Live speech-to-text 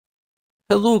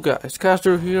Hello guys,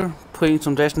 Caster here, playing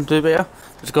some Destiny 2 beta.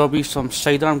 There's going to be some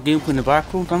sidearm gameplay in the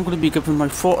background. I'm going to be giving my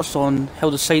thoughts on how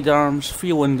the sidearms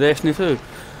feel in Destiny 2.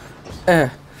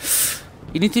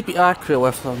 You need to be accurate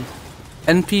with them.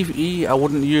 In PvE, I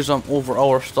wouldn't use them over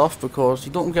our stuff because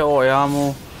you don't get a lot of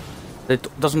ammo.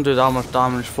 It doesn't do that much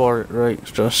damage for it, right?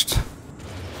 It's just...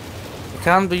 It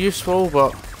can be useful,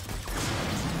 but...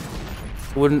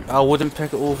 I wouldn't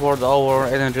pick it over the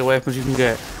other energy weapons you can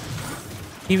get.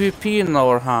 PvP on the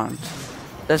other hand,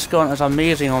 this gun is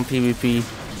amazing on PvP.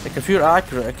 Like if you're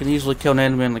accurate, it can easily kill an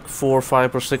enemy in like 4,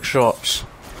 5 or 6 shots.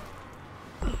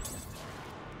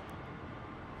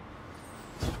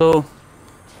 So,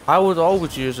 I would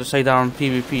always use a sidearm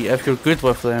PvP if you're good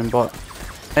with them, but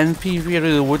in PvP I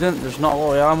really wouldn't. There's not a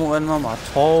lot of ammo in them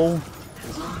at all.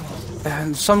 And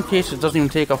in some cases it doesn't even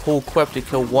take a whole clip to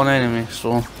kill one enemy,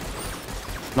 so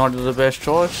not the best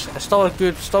choice. It's still a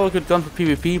good gun for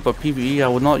PvP, but PvE I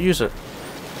would not use it.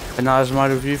 And that is my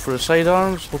review for the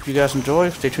sidearms. Hope you guys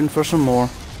enjoy. Stay tuned for some more.